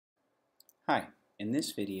Hi, in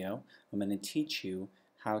this video I'm going to teach you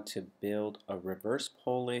how to build a reverse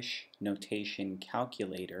Polish notation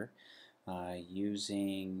calculator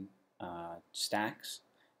using stacks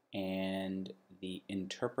and the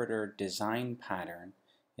interpreter design pattern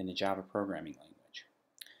in the Java programming language.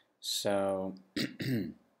 So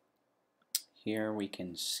here we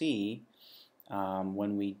can see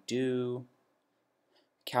when we do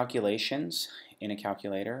calculations in a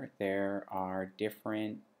calculator, there are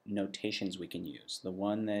different notations we can use. The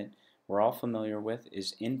one that we're all familiar with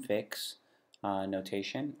is infix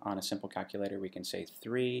notation. On a simple calculator we can say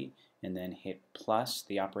 3 and then hit plus,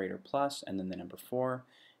 the operator plus, and then the number 4,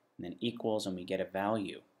 and then equals, and we get a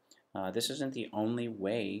value. This isn't the only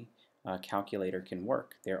way a calculator can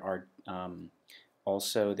work. There are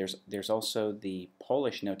there's also the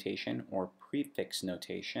Polish notation or prefix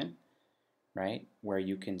notation, right, where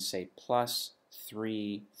you can say plus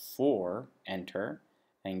 3, 4, enter,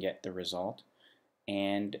 and get the result,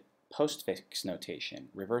 and postfix notation,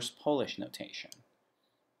 reverse Polish notation,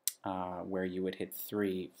 where you would hit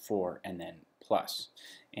 3, 4, and then plus.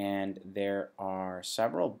 And there are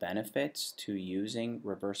several benefits to using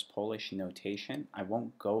reverse Polish notation. I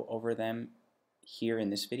won't go over them here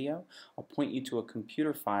in this video. I'll point you to a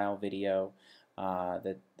computer file video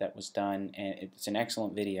that was done, and it's an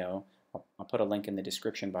excellent video. I'll put a link in the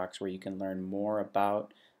description box where you can learn more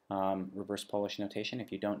about reverse Polish notation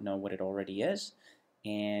if you don't know what it already is,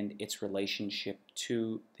 and its relationship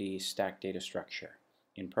to the stack data structure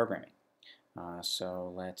in programming.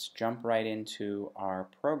 So let's jump right into our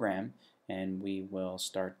program and we will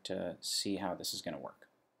start to see how this is going to work.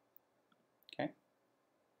 Okay.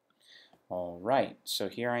 Alright, so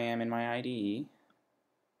here I am in my IDE,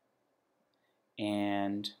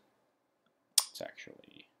 and it's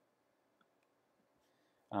actually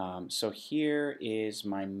so here is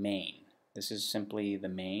my main. This is simply the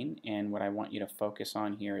main, and what I want you to focus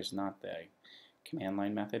on here is not the command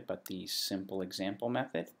line method but the simple example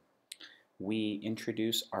method. We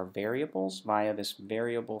introduce our variables via this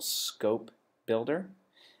variable scope builder,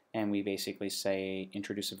 and we basically say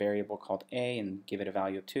introduce a variable called a and give it a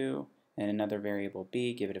value of 2, and another variable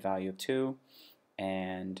b, give it a value of 2,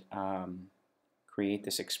 and create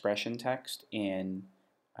this expression text in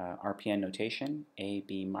RPN notation, a,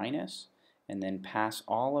 b minus, and then pass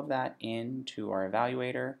all of that into our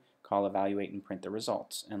evaluator, call evaluate, and print the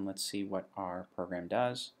results. And let's see what our program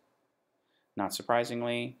does. Not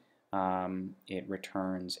surprisingly, it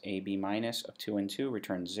returns a, b minus of 2 and 2,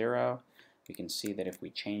 returns 0. You can see that if we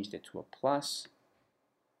changed it to a plus,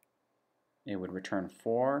 it would return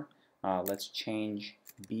 4. Let's change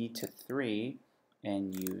b to 3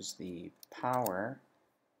 and use the power.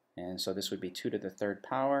 And so this would be 2 to the 3rd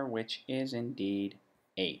power, which is indeed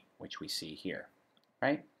 8, which we see here,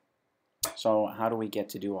 right? So how do we get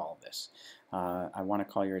to do all of this? I want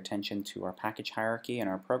to call your attention to our package hierarchy in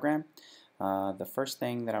our program. The first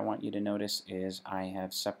thing that I want you to notice is I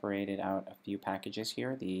have separated out a few packages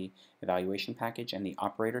here, the evaluation package and the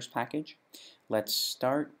operators package. Let's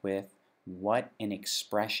start with what an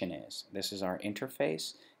expression is. This is our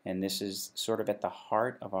interface, and this is sort of at the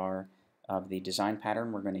heart of the design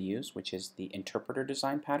pattern we're going to use, which is the interpreter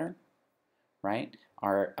design pattern, right?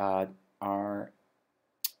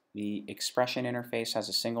 The expression interface has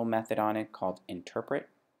a single method on it called interpret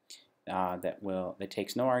that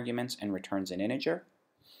takes no arguments and returns an integer.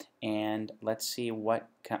 And let's see what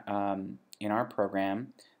in our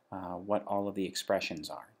program what all of the expressions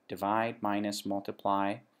are: divide, minus,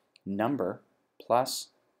 multiply, number, plus,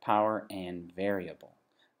 power, and variable.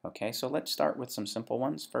 Okay, so let's start with some simple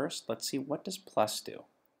ones first. Let's see, what does plus do?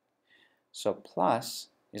 So plus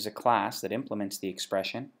is a class that implements the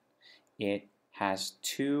expression. It has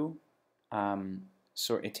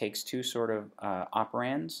it takes two sort of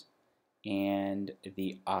operands, and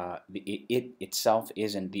it itself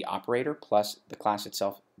is the operator, plus the class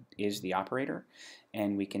itself is the operator.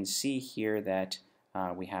 And we can see here that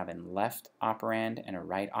we have a left operand and a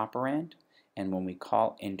right operand, and when we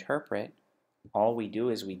call interpret, all we do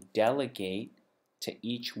is we delegate to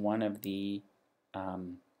each one of the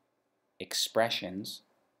expressions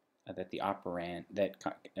that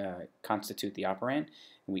constitute the operand.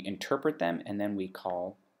 We interpret them, and then we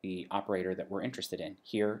call the operator that we're interested in.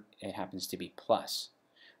 Here it happens to be plus,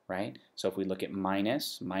 right? So if we look at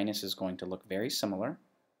minus, minus is going to look very similar.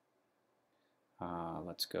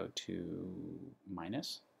 Let's go to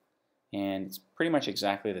minus, and it's pretty much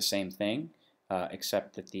exactly the same thing.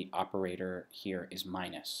 Except that the operator here is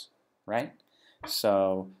minus, right?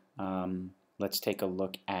 So let's take a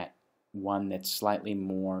look at one that's slightly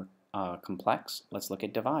more complex. Let's look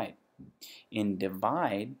at divide. In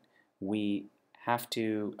divide, we have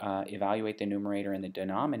to evaluate the numerator and the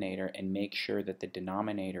denominator and make sure that the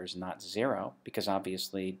denominator is not 0, because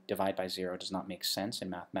obviously divide by 0 does not make sense in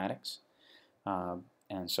mathematics.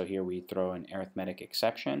 And so here we throw an arithmetic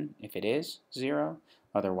exception if it is 0.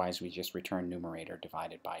 Otherwise, we just return numerator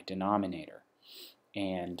divided by denominator.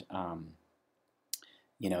 And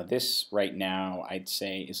you know, this right now I'd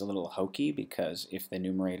say is a little hokey, because if the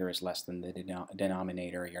numerator is less than the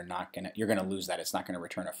denominator, you're gonna lose that. It's not gonna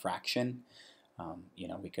return a fraction. You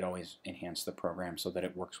know, we could always enhance the program so that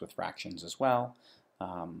it works with fractions as well,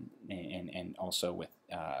 and also with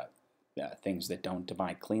things that don't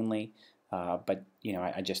divide cleanly. But you know,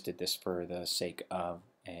 I just did this for the sake of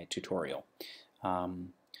a tutorial.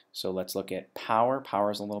 So let's look at power.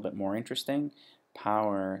 Power is a little bit more interesting.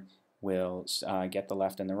 Power will get the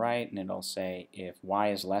left and the right, and it'll say if y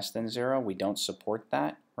is less than 0, we don't support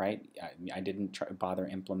that, right? I didn't bother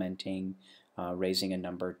implementing raising a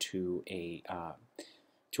number to a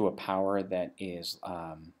power that is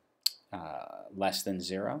less than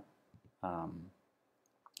 0.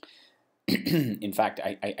 In fact,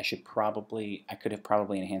 I could have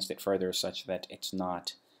probably enhanced it further such that it's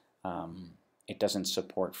not, it doesn't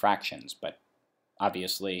support fractions, but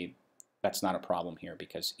obviously that's not a problem here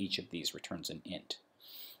because each of these returns an int.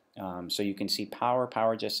 So you can see power.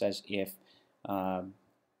 Power just says if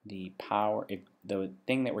if the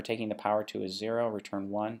thing that we're taking the power to is 0, return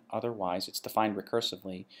 1. Otherwise, it's defined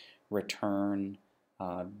recursively. Return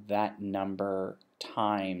that number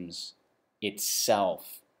times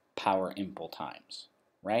itself power impl times,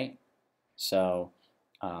 right? So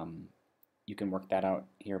you can work that out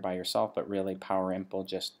here by yourself, but really power impl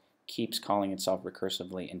just keeps calling itself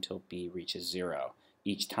recursively until b reaches 0,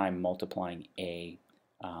 each time multiplying a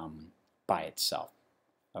by itself.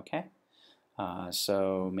 Okay?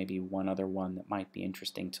 So maybe one other one that might be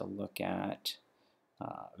interesting to look at,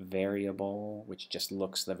 variable, which just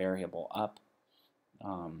looks the variable up.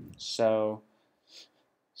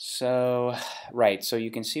 Right, so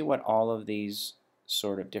you can see what all of these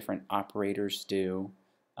sort of different operators do.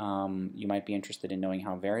 You might be interested in knowing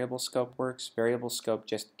how variable scope works. Variable scope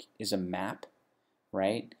just is a map,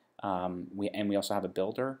 right? We also have a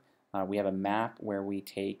builder. We have a map where we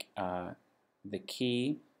take the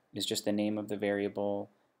key is just the name of the variable,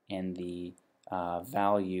 and the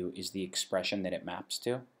value is the expression that it maps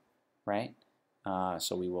to, right?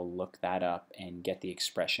 So we will look that up and get the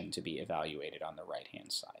expression to be evaluated on the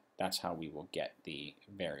right-hand side. That's how we will get the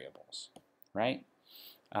variables, right?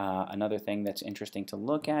 Another thing that's interesting to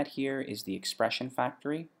look at here is the expression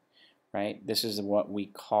factory, right? This is what we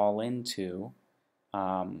call into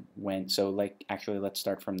actually let's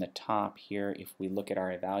start from the top here. If we look at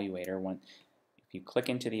our evaluator, if you click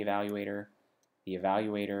into the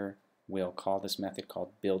evaluator will call this method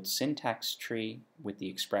called build syntax tree with the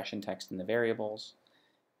expression text and the variables.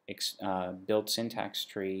 Build syntax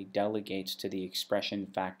tree delegates to the expression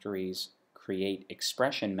factory's create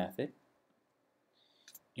expression method.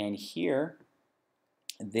 And here,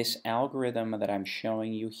 this algorithm that I'm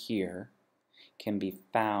showing you here can be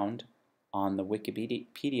found on the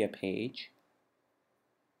Wikipedia page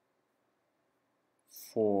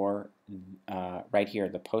for right here,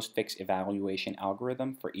 the postfix evaluation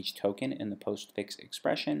algorithm for each token in the postfix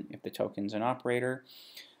expression. If the token's an operator,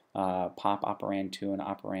 pop operand 2 and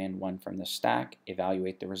operand 1 from the stack,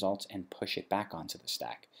 evaluate the results, and push it back onto the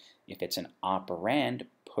stack. If it's an operand,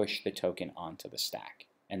 push the token onto the stack,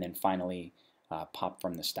 and then finally pop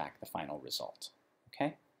from the stack the final result.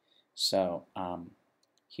 Okay, so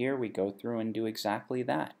here we go through and do exactly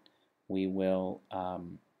that. We will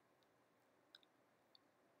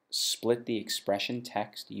split the expression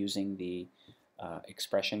text using the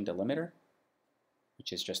expression delimiter,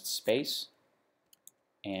 which is just space,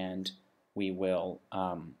 and we will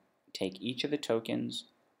take each of the tokens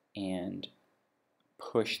and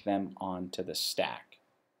push them onto the stack.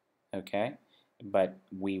 Okay, but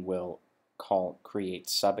we will create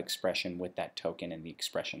sub-expression with that token in the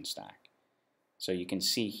expression stack. So you can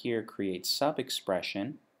see here, create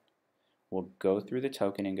sub-expression. We'll go through the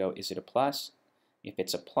token and go, is it a plus? If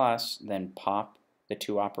it's a plus, then pop the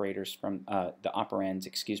two operators from the operands,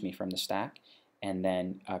 from the stack, and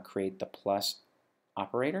then create the plus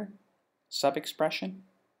operator sub-expression,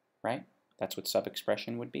 right? That's what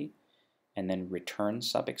sub-expression would be. And then return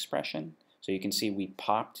sub-expression. So you can see we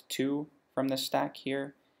popped 2 from the stack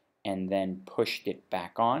here and then pushed it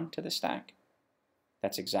back on to the stack.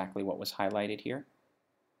 That's exactly what was highlighted here.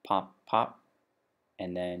 Pop, pop,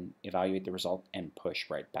 and then evaluate the result and push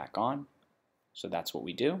right back on. So that's what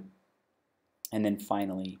we do. And then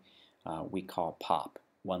finally, we call pop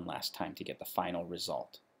one last time to get the final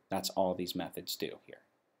result. That's all these methods do here.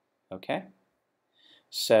 Okay?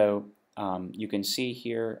 So you can see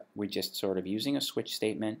here we're just sort of using a switch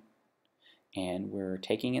statement, and we're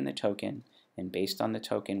taking in the token, and based on the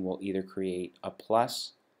token we'll either create a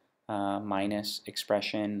plus, minus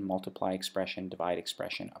expression, multiply expression, divide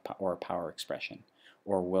expression, or a power expression,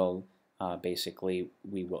 or we'll basically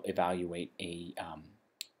we will evaluate a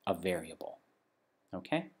variable.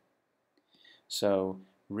 Okay? So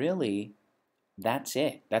really that's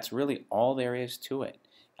it. That's really all there is to it.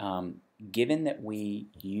 Given that we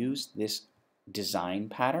use this design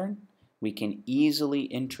pattern, we can easily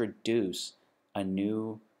introduce a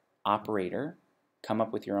new operator, come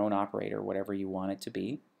up with your own operator, whatever you want it to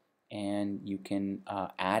be, and you can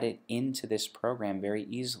add it into this program very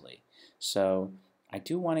easily. So I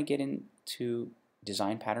do want to get into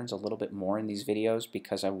design patterns a little bit more in these videos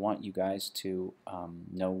because I want you guys to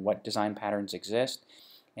know what design patterns exist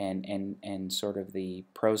and sort of the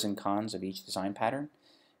pros and cons of each design pattern.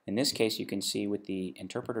 In this case, you can see with the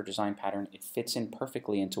interpreter design pattern, it fits in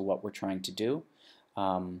perfectly into what we're trying to do,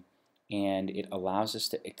 and it allows us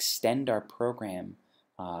to extend our program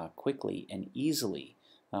quickly and easily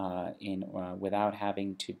without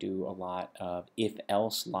having to do a lot of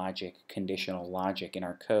if-else logic, conditional logic in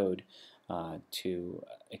our code to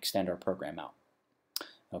extend our program out.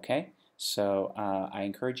 Okay? So I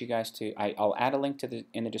encourage you guys to, I'll add a link to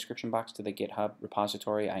in the description box to the GitHub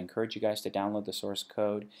repository. I encourage you guys to download the source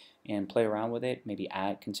code and play around with it. Maybe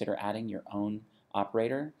consider adding your own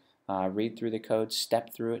operator. Read through the code,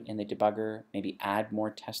 step through it in the debugger, maybe add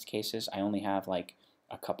more test cases. I only have like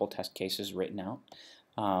a couple test cases written out.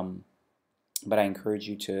 But I encourage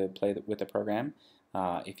you to play with the program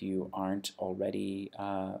if you aren't already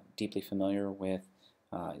deeply familiar with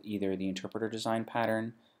either the interpreter design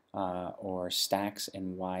pattern or stacks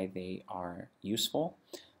and why they are useful.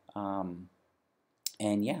 And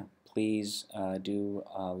yeah, please do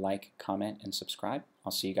like, comment, and subscribe.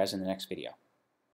 I'll see you guys in the next video.